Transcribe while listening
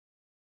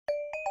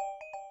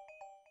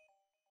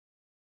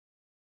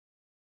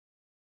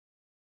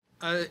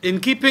In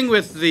keeping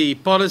with the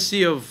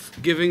policy of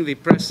giving the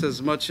press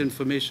as much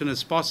information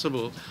as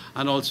possible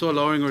and also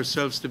allowing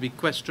ourselves to be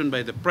questioned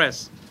by the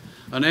press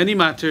on any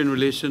matter in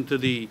relation to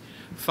the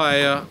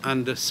fire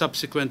and the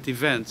subsequent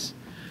events,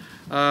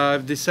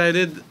 I've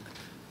decided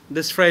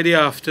this Friday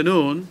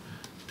afternoon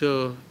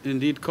to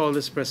indeed call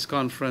this press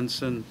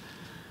conference and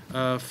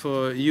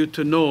for you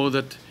to know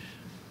that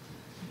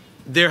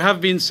there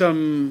have been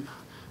some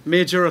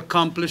major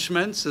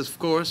accomplishments, of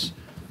course.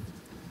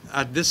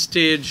 At this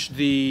stage,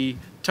 the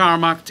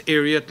tarmac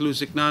area at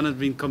Lusignan has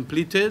been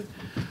completed,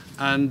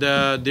 and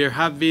there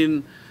have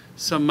been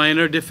some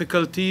minor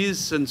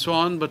difficulties and so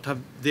on, but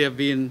they have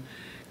been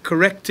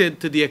corrected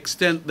to the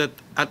extent that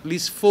at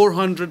least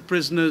 400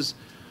 prisoners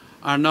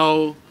are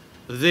now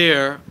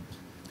there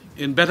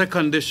in better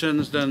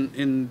conditions than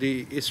in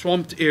the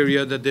swamped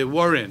area that they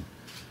were in.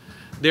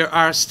 There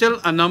are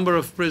still a number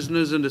of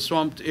prisoners in the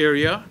swamped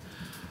area.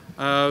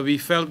 We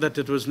felt that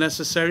it was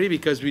necessary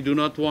because we do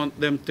not want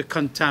them to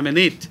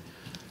contaminate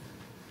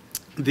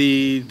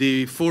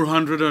the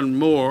 400 or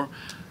more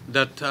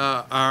that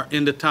are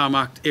in the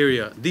tarmac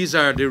area. These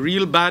are the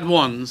real bad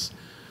ones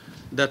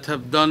that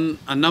have done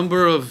a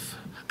number of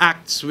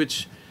acts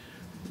which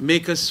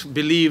make us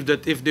believe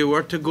that if they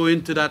were to go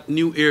into that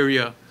new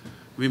area,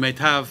 we might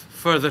have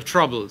further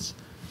troubles.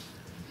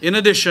 In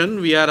addition,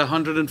 we had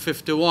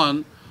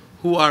 151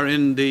 who are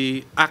in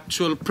the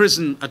actual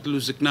prison at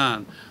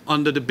Lusignan,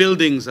 under the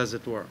buildings, as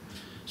it were.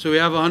 So we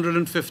have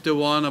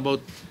 151,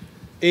 about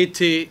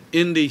 80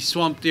 in the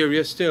swamped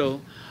area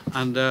still,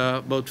 and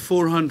about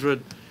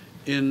 400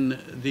 in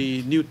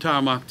the new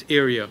tarmac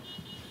area.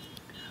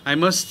 I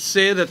must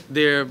say that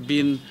there have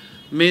been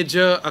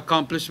major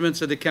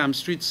accomplishments at the Camp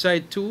Street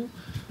site too.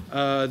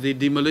 The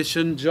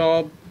demolition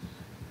job,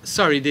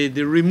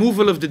 the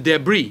removal of the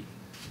debris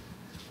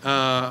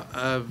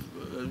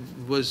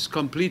was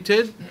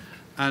completed.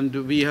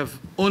 And we have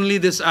only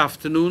this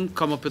afternoon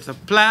come up with a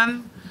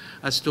plan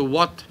as to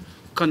what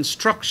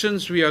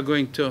constructions we are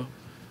going to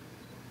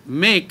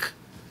make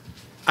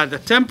at a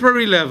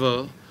temporary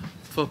level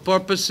for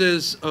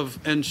purposes of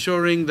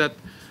ensuring that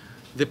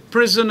the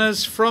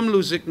prisoners from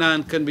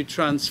Lusignan can be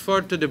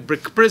transferred to the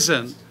brick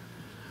prison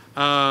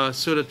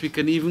so that we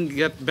can even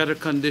get better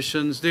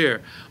conditions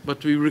there.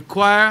 But we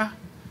require,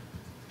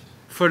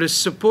 for the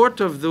support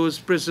of those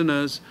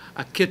prisoners,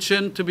 a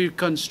kitchen to be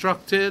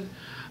constructed,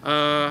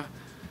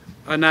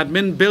 an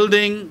admin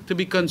building to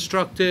be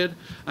constructed,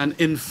 an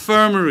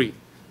infirmary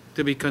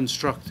to be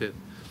constructed.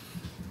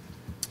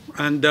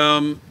 And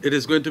it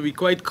is going to be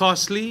quite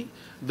costly,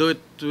 though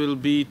it will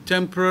be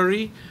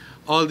temporary.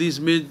 All these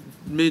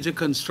major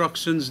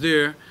constructions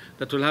there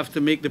that will have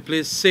to make the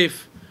place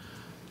safe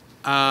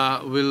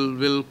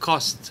will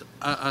cost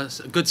a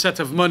good set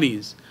of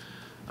monies.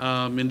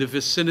 In the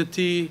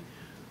vicinity,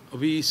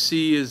 we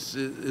see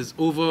is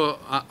over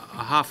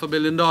 $500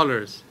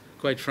 million,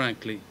 quite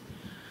frankly.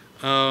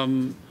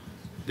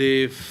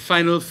 The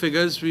final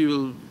figures we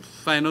will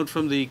find out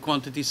from the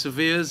quantity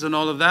surveyors and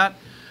all of that,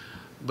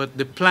 but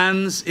the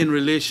plans in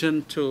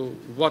relation to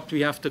what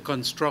we have to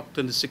construct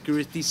and the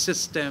security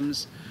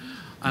systems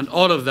and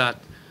all of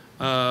that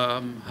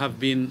have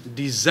been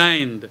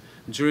designed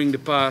during the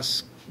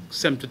past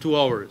 72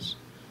 hours,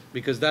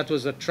 because that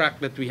was a track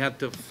that we had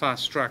to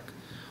fast track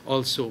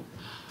also.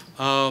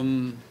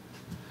 I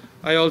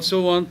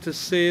also want to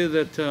say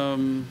that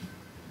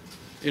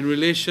in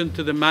relation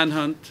to the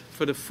manhunt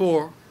for the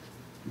 4,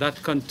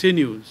 that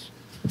continues.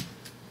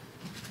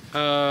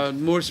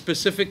 More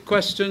specific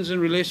questions in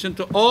relation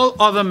to all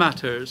other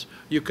matters,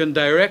 you can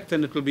direct,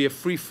 and it will be a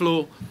free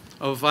flow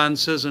of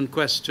answers and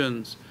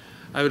questions.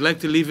 I would like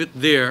to leave it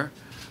there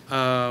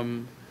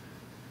and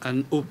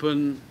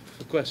open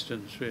for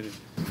questions, really.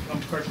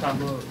 I'm Kurt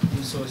Campbell,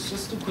 Resource.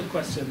 Just 2 quick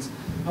questions.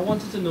 I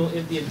wanted to know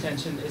if the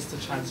intention is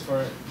to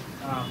transfer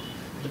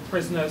the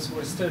prisoners who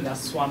are still in that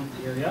swamped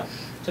area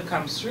to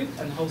Camp Street,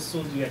 and how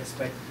soon do you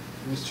expect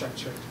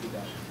restructuring to be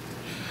done?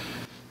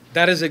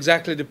 That is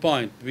exactly the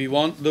point. We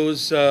want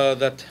those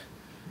that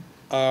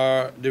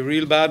are the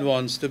real bad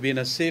ones to be in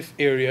a safe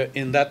area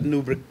in that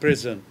new brick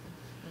prison,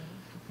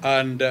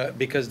 and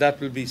because that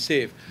will be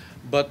safe.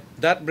 But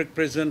that brick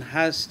prison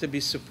has to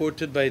be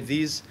supported by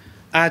these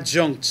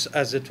adjuncts,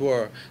 as it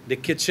were. The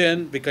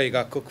kitchen, because you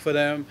got to cook for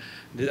them.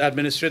 The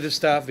administrative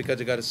staff, because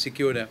you got to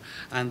secure them.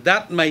 And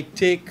that might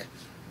take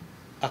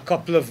a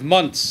couple of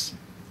months,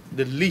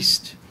 the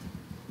least,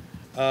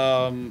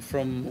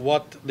 from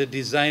what the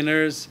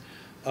designers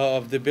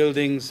of the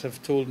buildings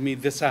have told me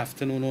this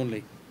afternoon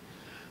only.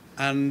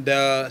 And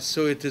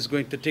so it is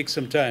going to take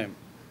some time.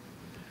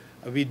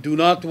 We do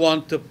not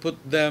want to put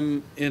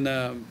them in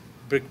a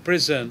brick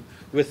prison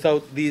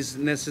without these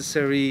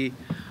necessary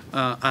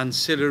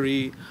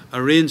ancillary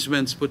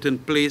arrangements put in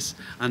place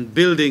and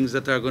buildings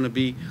that are going to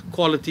be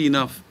quality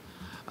enough,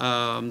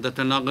 that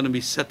are not going to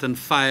be set on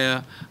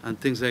fire and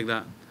things like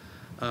that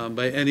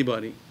by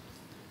anybody.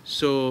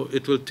 So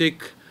it will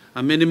take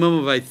a minimum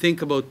of, I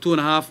think, about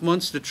 2.5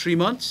 months to 3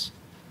 months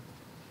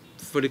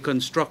for the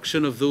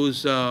construction of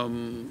those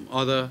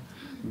other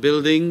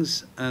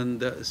buildings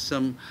and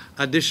some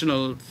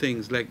additional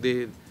things like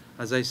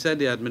as I said,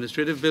 the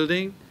administrative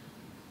building,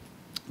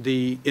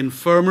 the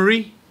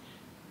infirmary,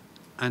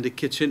 and the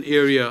kitchen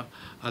area,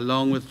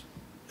 along with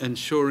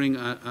ensuring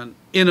an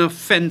inner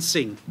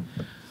fencing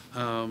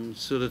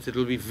so that it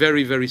will be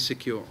very, very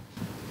secure.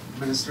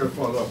 Minister,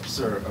 follow-up,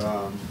 sir.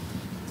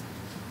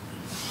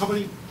 How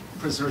many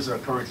prisoners are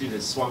currently in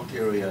the swamp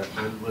area,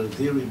 and will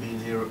they remain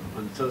here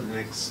until the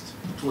next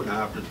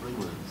 2.5 to 3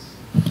 months?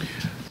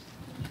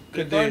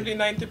 There are currently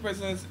 90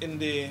 prisoners in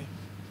the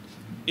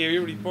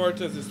area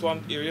reported as the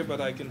swamp area,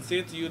 but I can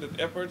say to you that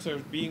efforts are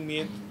being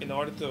made in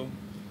order to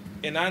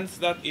enhance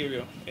that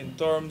area in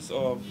terms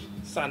of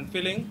sand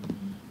filling,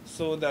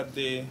 so that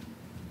the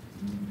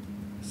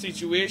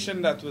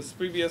situation that was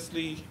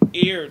previously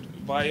aired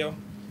via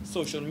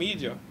social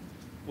media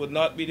would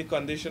not be the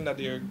condition that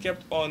they are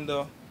kept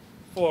under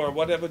for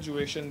whatever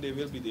duration they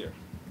will be there.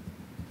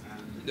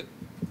 And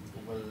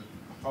well,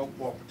 how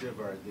cooperative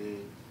are they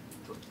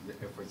to the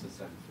efforts of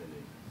sand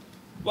filling?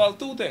 Well,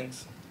 two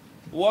things.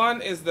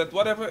 One is that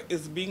whatever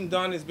is being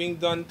done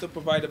to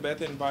provide a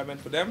better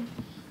environment for them.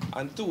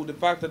 And two, the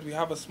fact that we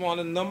have a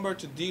smaller number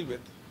to deal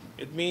with.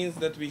 It means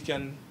that we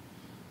can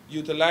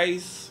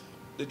utilize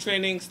the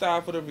training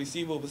staff that we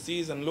receive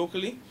overseas and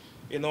locally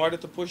in order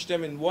to push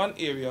them in one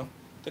area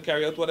to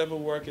carry out whatever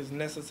work is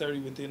necessary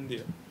within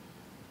there.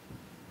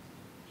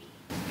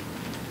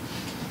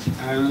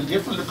 And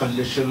given the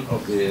condition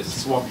of the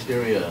swamped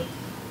area,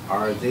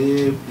 are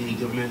they being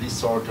given any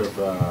sort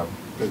of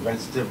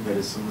preventative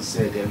medicines,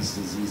 say, against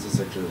diseases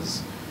such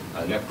as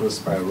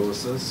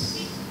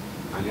leptospirosis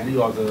and any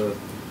other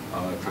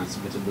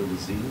transmittable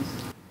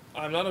disease?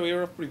 I'm not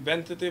aware of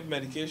preventative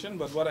medication,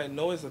 but what I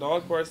know is that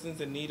all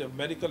persons in need of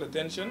medical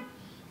attention,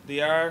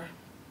 they are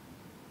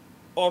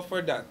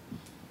offered that.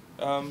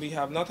 We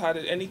have not had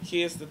any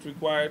case that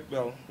required,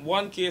 well,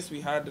 one case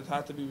we had that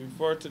had to be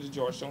referred to the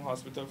Georgetown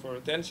Hospital for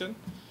attention.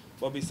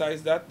 But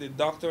besides that, the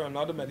doctor and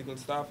other medical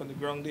staff on the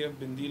ground there have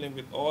been dealing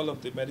with all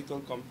of the medical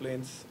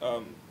complaints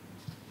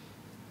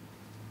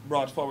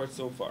brought forward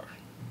so far.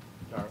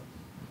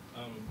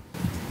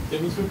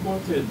 It was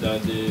reported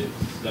that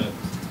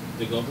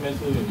the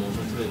government will be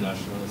moving to the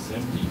National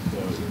Assembly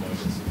for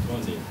emergency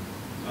funding.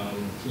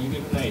 Can you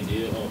give an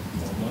idea of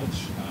how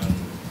much and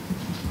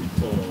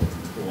for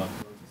what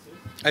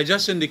purposes? I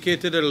just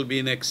indicated it will be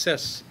in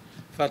excess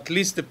for at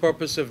least the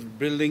purpose of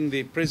building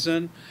the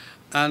prison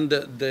and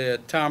the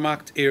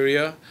tarmac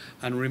area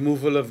and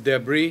removal of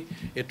debris.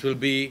 It will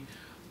be,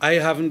 I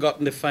haven't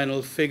gotten the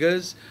final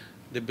figures.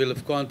 The bill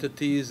of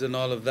quantities and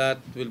all of that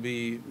will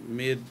be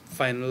made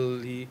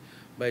finally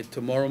by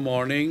tomorrow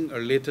morning or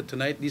later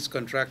tonight. These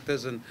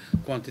contractors and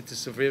quantity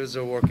surveyors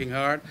are working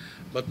hard.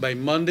 But by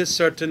Monday,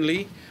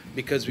 certainly,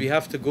 because we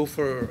have to go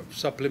for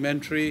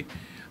supplementary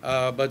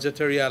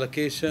budgetary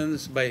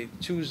allocations by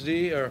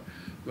Tuesday or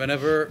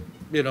whenever,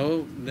 you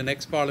know, the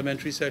next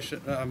parliamentary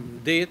session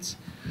dates.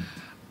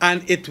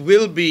 And it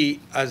will be,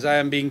 as I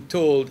am being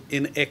told,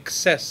 in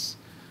excess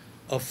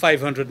of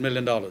 $500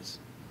 million.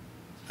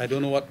 I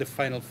don't know what the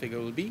final figure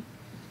will be,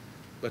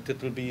 but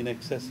it will be in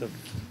excess of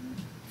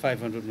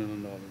 $500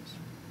 million.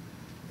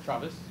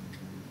 Travis?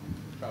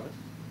 Travis?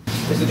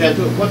 Mr.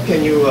 Gentle, what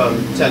can you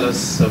tell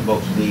us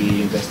about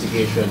the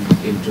investigation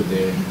into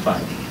the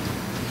fire?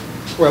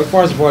 Well,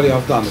 first of all, you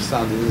have to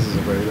understand that this is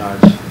a very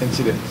large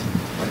incident.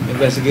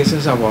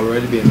 Investigations have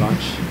already been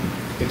launched.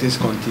 It is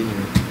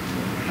continuing.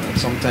 And at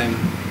some time,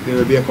 there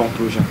will be a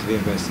conclusion to the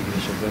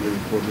investigations and the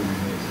report will be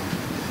made.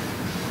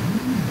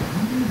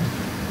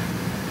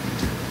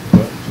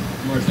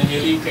 Martin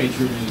Haley,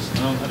 K-True News.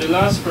 At the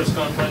last press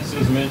conference, it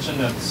was mentioned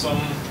that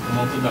some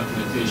amount of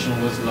documentation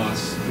was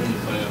lost during the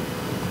fire.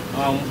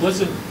 What's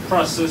the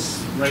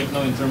process right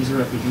now in terms of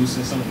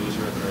reproducing some of those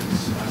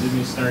records? Has it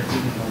been started?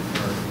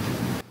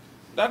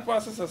 That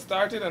process has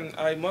started, and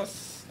I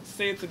must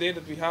say today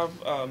that we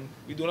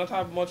do not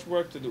have much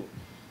work to do,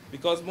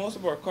 because most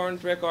of our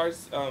current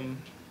records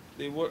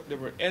they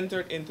were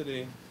entered into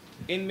the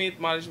inmate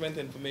management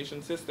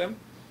information system.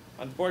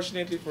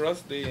 Unfortunately for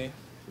us, the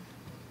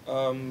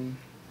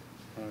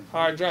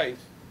hard drive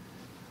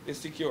is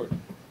secured,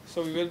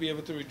 so we will be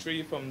able to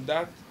retrieve from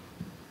that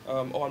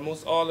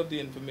almost all of the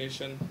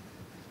information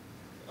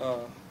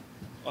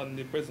on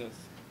the prisoners.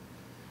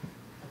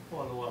 A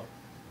follow-up.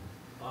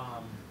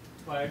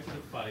 Prior to the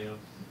fire,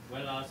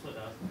 when last was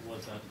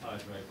that hard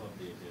drive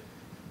updated?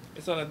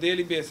 It's on a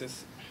daily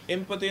basis.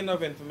 Inputting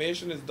of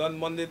information is done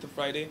Monday to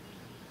Friday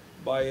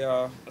by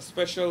a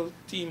special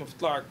team of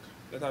clerks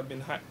that have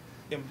been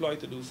employed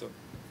to do so.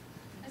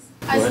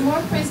 As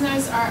more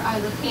prisoners are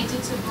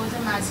allocated to both the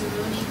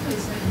Mazzaroni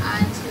prison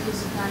and the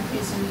Lusitan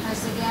prison,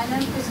 has the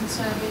Guyana Prison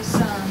Service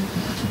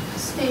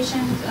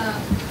stationed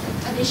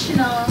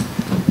additional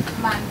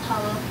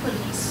manpower,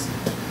 police,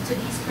 to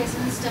these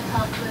prisons to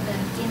help with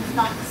the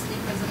influx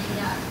because of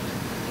the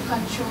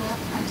control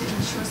and to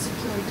ensure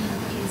security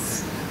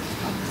is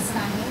of the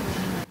standard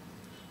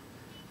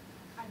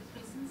at the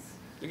prisons?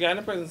 The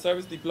Guyana Prison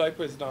Service deploy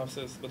prison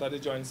officers, but at the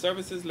joint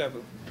services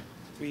level,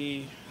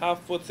 we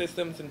have put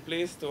systems in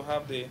place to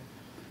have the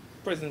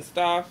prison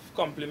staff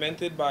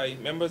complemented by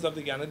members of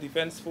the Guyana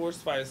Defense Force,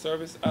 Fire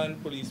Service,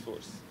 and Police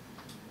Force.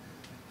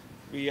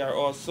 We are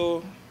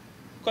also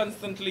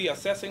constantly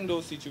assessing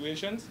those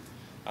situations,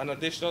 and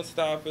additional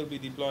staff will be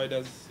deployed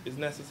as is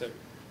necessary.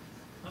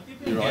 Have you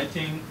been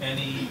getting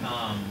any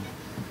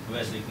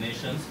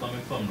resignations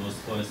coming from those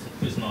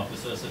prison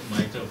officers that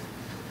might have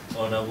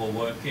or that were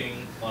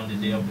working on the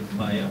day of the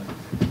fire?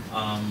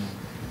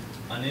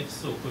 And if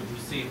so, could you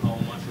say how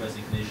much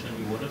resignation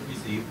you would have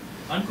received?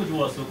 And could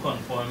you also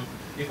confirm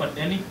if at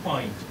any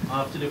point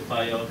after the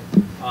fire,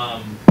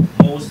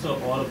 most or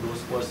all of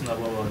those persons that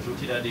were on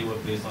duty that day were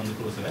placed on the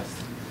close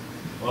arrest?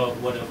 Or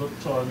whatever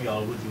term you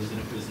all would use in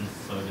the prison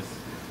service?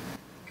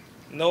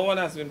 No one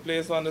has been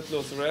placed on the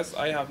close arrest.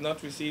 I have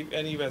not received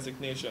any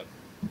resignation.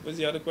 Was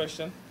the other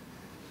question?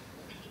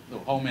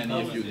 No, how many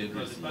of you did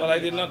receive? Well, I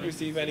did not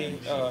receive any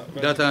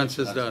That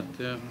answers that,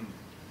 yeah.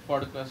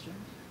 Further question?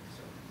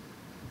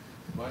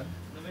 What?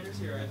 The matters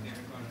here at Guyana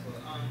Chronicle.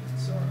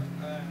 So,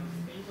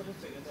 can you put a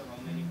figure to how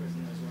many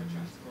prisoners were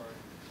transferred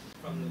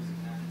from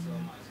Louisiana to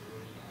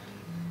Mazaruni and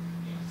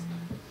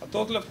Guyana? A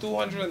total of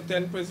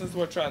 210 prisoners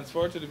were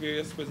transferred to the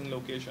various prison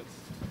locations.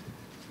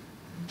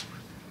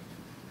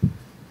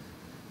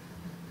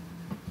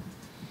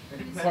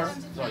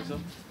 Sorry, sir.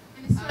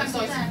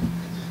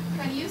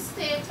 Can you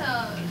state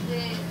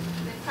the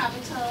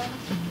capital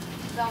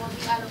that will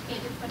be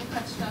allocated for the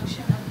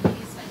construction of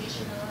these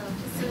additional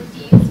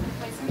facilities for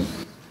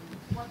prisoners?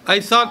 I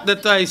thought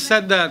that I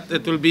said that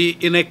it will be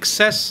in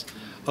excess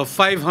of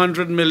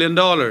 $500 million.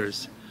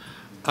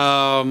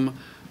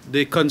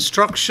 The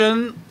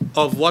construction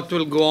of what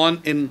will go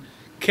on in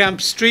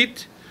Camp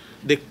Street,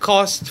 the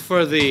cost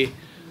for the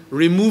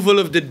removal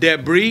of the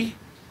debris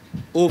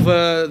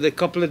over the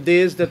couple of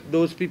days that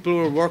those people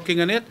were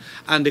working on it,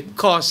 and the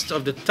cost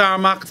of the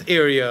tarmac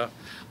area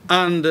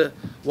and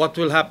what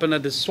will happen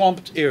at the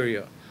swamped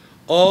area,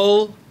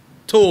 all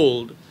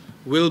told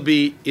will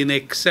be in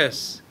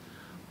excess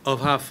of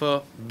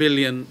 $500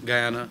 million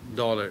Guyana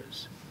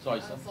dollars.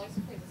 Sorry, sir.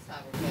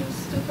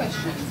 Yes, two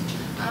questions.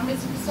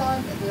 Mr.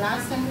 Prasad, the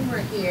last time we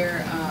were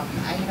here,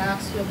 I had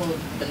asked you about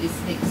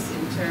ballistics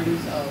in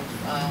terms of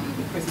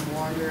the prison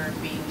warder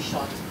being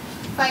shot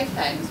 5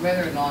 times,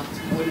 whether or not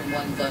more than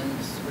one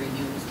guns were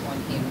used on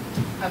him.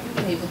 Have you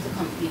been able to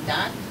complete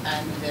that?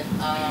 And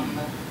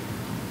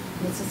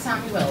Mr.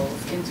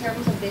 Samuels, in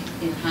terms of the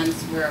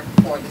enhanced work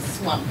for the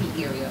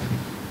swampy area,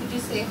 could you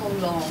say how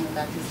long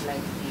that is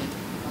likely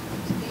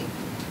to take?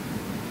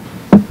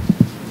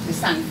 The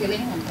sand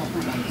filling, I'm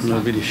talking about the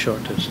Will be the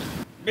shortest.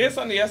 Based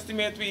on the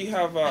estimate we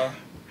have,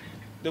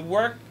 the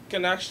work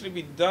can actually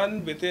be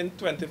done within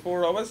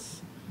 24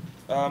 hours.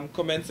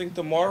 Commencing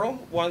tomorrow,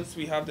 once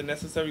we have the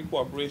necessary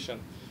cooperation.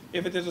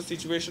 If it is a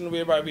situation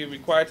whereby we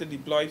require to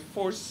deploy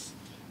force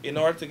in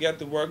order to get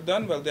the work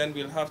done, well then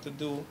we'll have to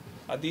do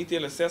a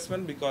detailed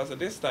assessment, because at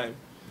this time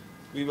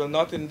we will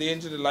not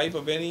endanger the life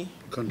of any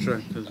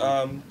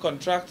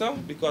contractor,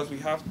 because we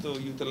have to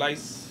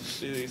utilize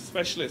the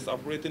specialists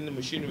operating the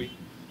machinery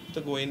to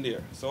go in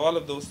there. So all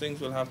of those things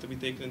will have to be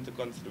taken into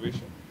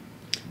consideration.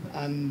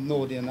 And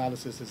no, the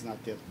analysis is not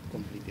yet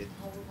completed.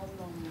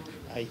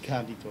 I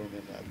can't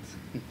determine that.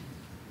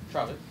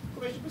 Travis?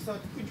 Commissioner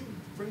Prasad, could you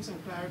bring some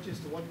clarity as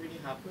to what really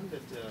happened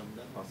at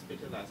that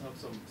hospital? I have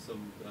some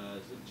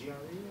is it GRA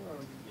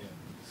or?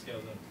 Yeah,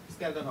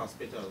 Skeldon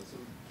Hospital.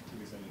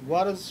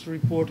 What is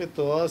reported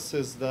to us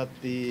is that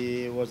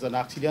there was an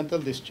accidental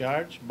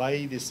discharge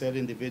by the said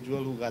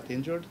individual who got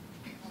injured,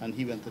 and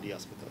he went to the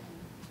hospital.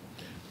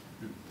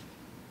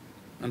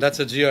 And that's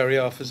a GRA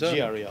officer?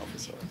 GRA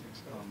officer.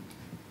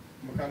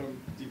 Macano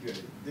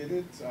DPI, did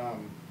it,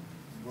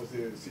 was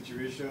the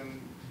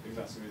situation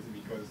exacerbated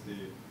because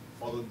they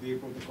followed their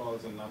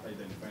protocols and not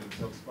identifying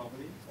themselves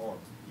properly, or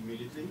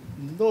immediately?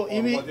 No,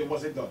 or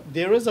was it done?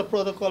 There is a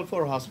protocol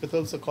for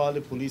hospitals to call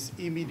the police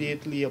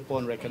immediately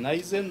upon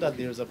recognizing that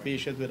there is a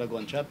patient with a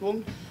gunshot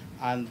wound,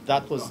 and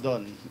that was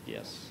done,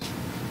 yes.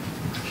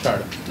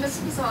 Charlotte.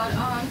 Mr.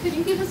 Prasad, could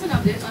you give us an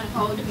update on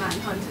how the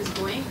manhunt is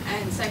going?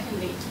 And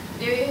secondly,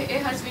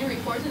 it has been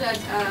reported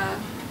that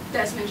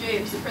Desmond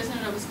James, the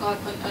prisoner that was caught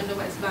on the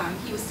West Bank,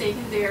 he was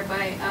taken there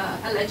by,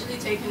 allegedly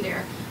taken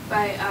there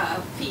by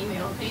a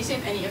female. Can you say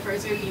if any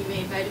efforts are being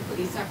made by the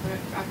police to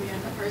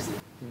apprehend the person?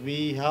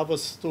 We have a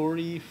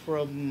story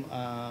from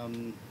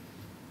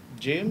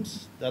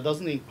James that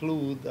doesn't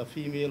include a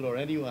female or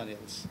anyone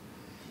else,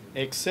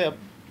 except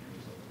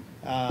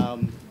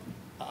another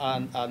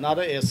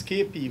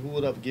escapee who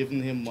would have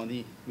given him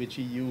money, which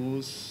he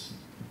used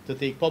to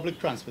take public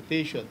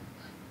transportation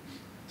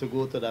to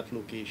go to that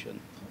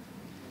location.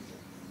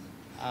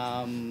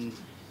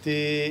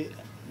 The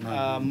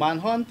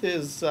manhunt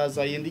is, as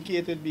I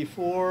indicated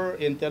before,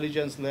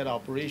 intelligence-led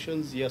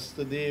operations.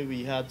 Yesterday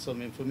we had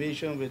some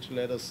information which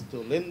led us to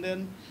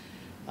Linden.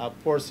 A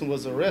person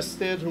was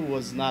arrested who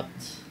was not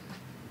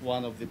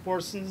one of the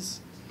persons,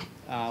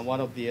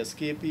 one of the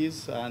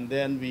escapees, and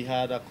then we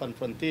had a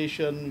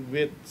confrontation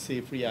with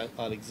Safri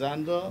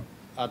Alexander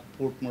at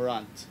Port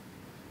Morant.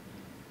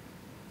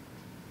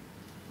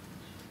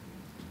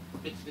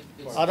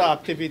 Other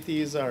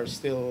activities are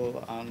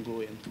still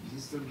ongoing.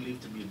 He's still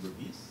believed to be in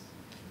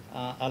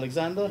Berbice?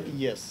 Alexander,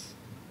 yes.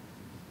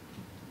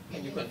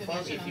 Can you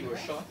confirm if he was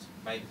shot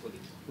by the police?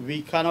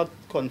 We cannot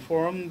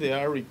confirm. There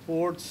are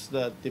reports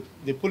that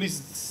the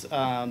police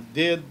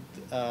did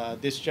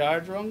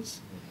discharge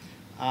rounds,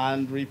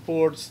 and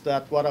reports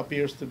that what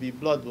appears to be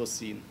blood was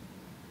seen.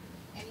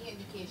 Any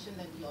indication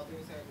that the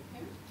others are with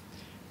him?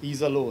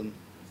 He's alone.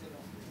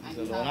 He's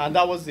He's alone. alone. And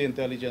that was the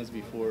intelligence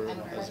before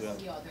And as well.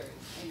 the others?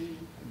 Any-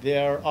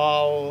 They're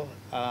all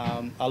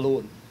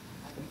alone.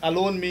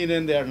 Alone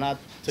meaning they're not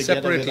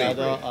together with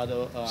Separately.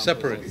 other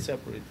Separate.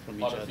 separate from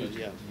each other.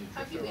 Yeah.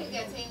 Have you been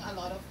getting a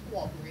lot of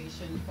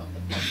cooperation from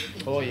the public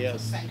in Oh, terms of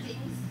yes.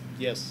 sightings?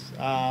 Yes.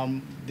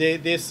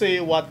 They say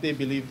what they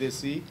believe they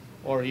see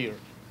or hear.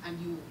 And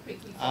you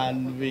quickly follow up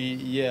And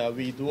with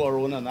we do our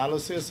own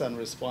analysis and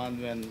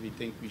respond when we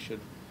think we should.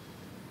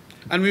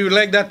 And we would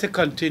like that to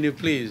continue,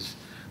 please.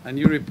 And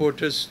you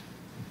reporters,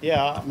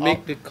 Yeah.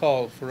 make the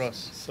call for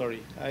us.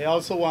 Sorry. I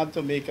also want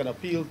to make an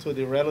appeal to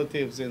the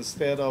relatives.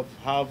 Instead of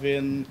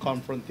having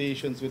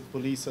confrontations with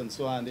police and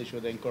so on, they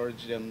should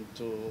encourage them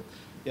to,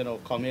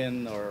 come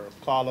in or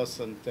call us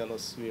and tell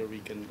us where we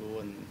can go.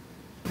 And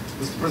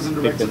Mr.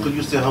 President Director, could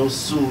you say how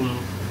soon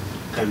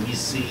can we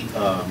see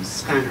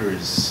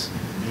scanners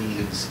being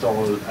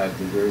installed at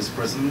the various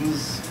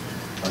prisons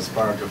as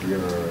part of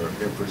your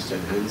efforts to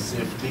enhance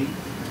safety?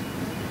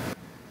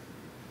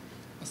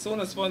 As soon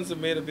as funds are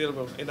made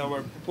available, in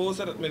our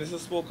proposal that Minister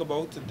spoke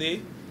about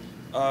today,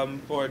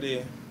 for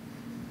the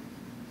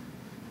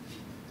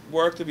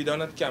work to be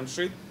done at Camp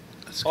Street,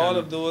 all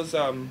of those,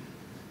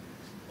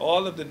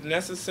 all of the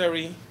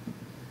necessary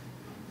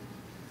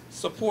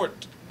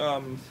support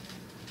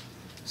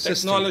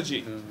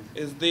technology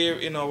is there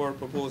in our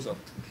proposal.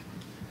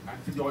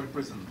 And for the oil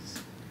prisons?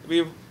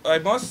 I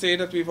must say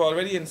that we've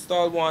already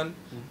installed one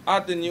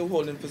at the new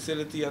holding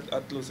facility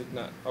at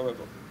Lusignan,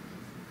 however.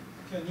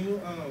 Can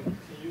you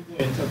go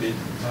into a bit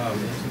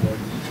into more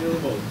detail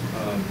about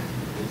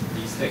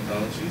these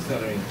technologies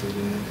that are included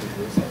in the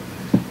proposal?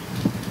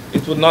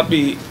 It would not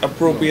be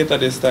appropriate at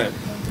this time.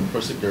 For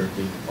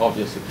security,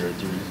 obvious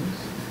security reasons.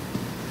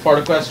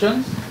 Further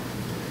questions?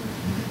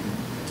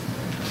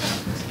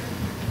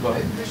 Go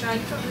ahead. Rashani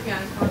from the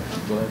Guyana.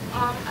 Go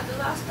ahead. At the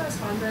last press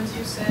conference,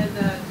 you said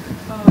that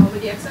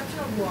with the exception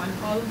of one,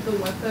 all of the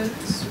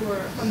weapons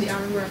were from the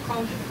army were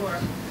accounted for.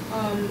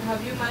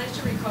 Have you managed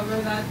to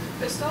recover that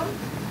pistol?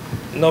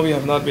 No, we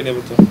have not been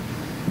able to.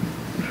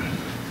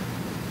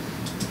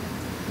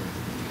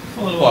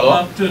 Follow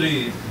up to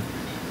the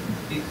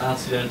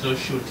accidental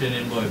shooting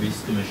in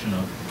Berbice,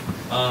 Commissioner.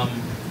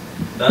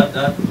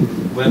 That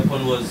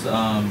weapon was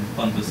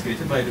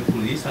confiscated by the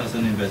police. Has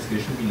an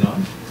investigation been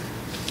launched?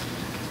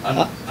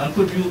 And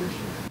could you?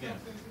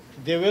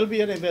 There will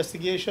be an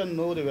investigation.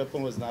 No, the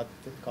weapon was not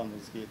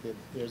confiscated.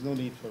 There's no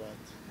need for that.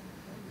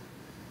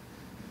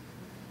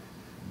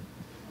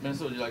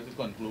 Minister, would you like to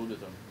conclude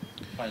with a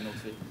final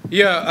statement?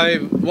 Yeah, I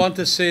want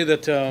to say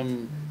that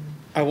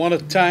I want to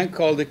thank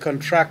all the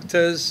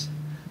contractors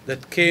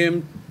that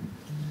came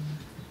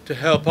to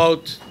help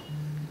out,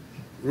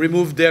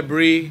 remove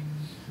debris,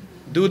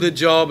 do the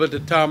job at the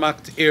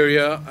tarmac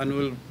area, and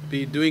will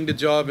be doing the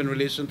job in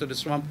relation to the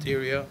swamped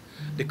area,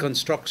 the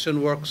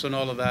construction works and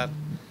all of that.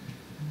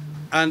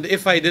 And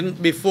if I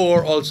didn't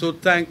before, also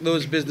thank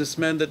those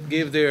businessmen that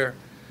gave their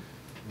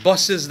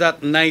buses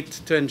that night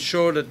to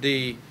ensure that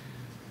the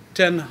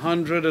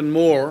 1,000 and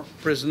more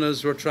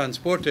prisoners were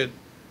transported.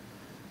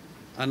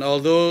 And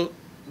although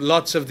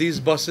lots of these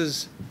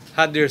buses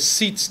had their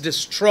seats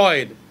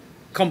destroyed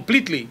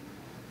completely,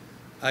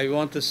 I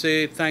want to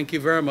say thank you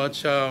very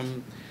much.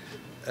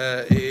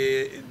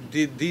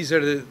 These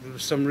are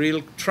some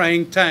real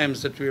trying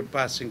times that we're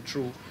passing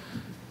through.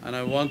 And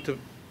I want to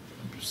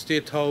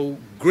state how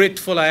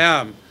grateful I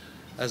am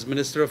as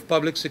Minister of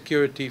Public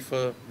Security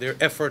for their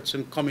efforts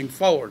in coming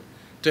forward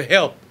to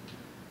help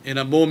in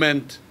a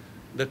moment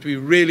that we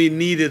really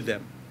needed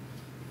them.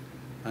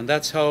 And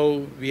that's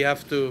how we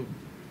have to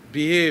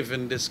behave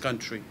in this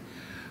country.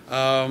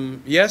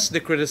 Yes,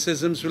 the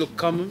criticisms will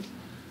come,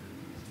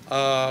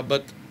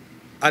 but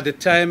at the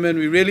time when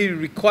we really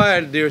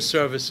required their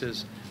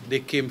services, they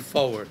came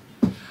forward.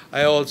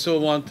 I also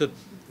wanted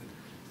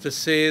to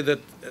say that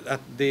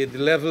at the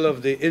level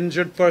of the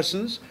injured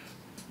persons,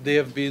 they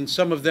have been,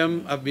 some of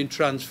them have been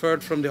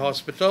transferred from the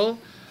hospital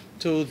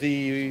to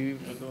the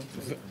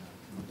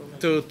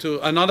to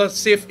another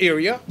safe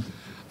area,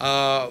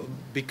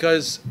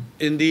 because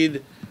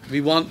indeed we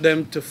want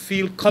them to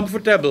feel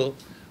comfortable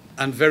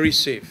and very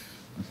safe.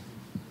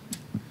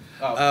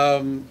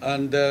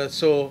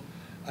 So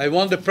I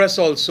want the press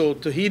also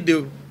to heed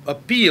the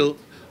appeal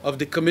of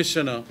the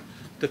Commissioner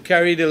to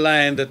carry the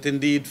line that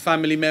indeed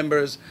family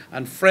members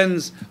and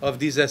friends of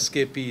these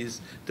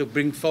escapees to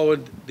bring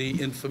forward the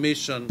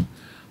information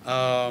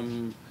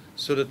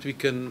so that we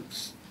can,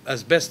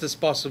 as best as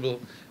possible,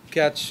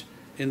 catch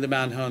in the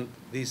manhunt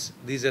these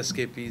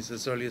escapees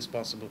as early as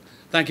possible.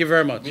 Thank you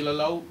very much. We'll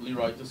allow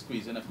Leroy to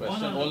squeeze in a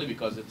question only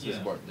because it's his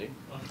birthday.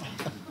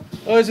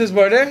 Oh, it's his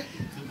birthday?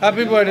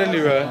 Happy birthday,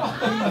 Leroy.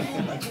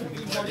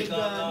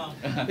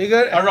 You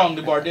got Around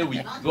the birthday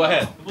week. Go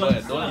ahead. Go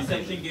ahead. Don't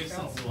hesitate.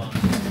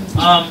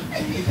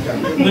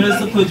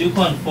 Minister, could you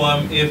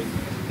confirm if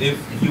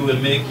you will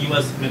make, you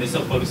as Minister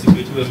of Public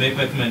Security will make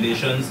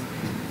recommendations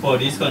for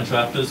these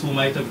contractors who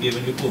might have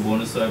given you pro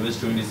bono service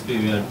during this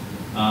period,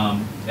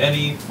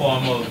 any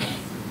form of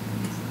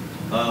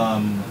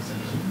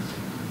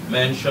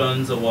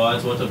mentions,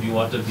 awards, what have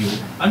you?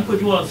 And could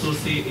you also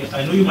say,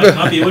 I know you might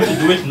not be able to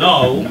do it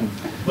now,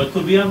 but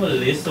could we have a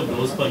list of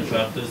those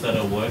contractors that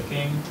are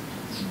working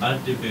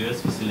at the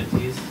various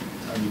facilities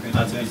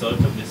as a result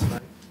of this?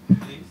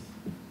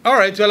 All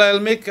right, well, I'll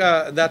make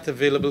that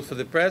available for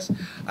the press.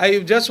 I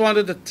just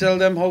wanted to tell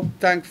them how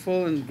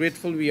thankful and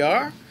grateful we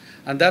are,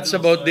 and that's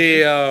about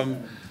the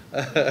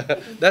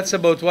that's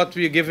about what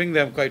we're giving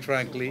them, quite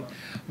frankly.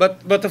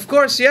 But of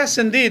course, yes,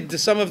 indeed,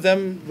 some of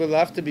them will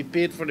have to be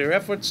paid for their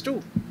efforts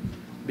too,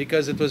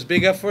 because it was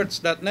big efforts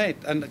that night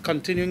and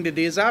continuing the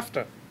days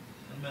after.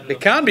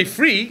 It can't be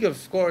free,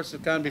 of course,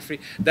 it can't be free.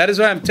 That is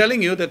why I'm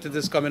telling you that it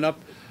is coming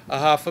up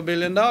 $500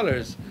 million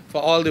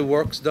for all the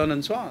works done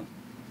and so on.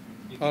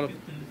 All of,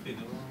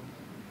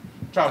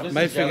 Travis,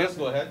 my figures,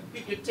 go ahead.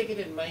 You take it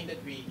in mind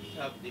that we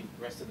have the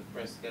rest of the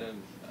press get a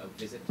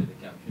visit to the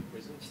captured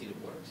prison, see the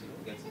works,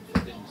 get some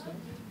footage and stuff.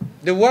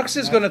 the works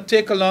is going to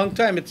take a long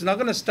time. It's not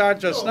going to start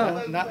just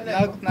now.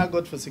 Not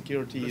good for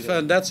security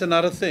either. That's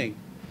another thing.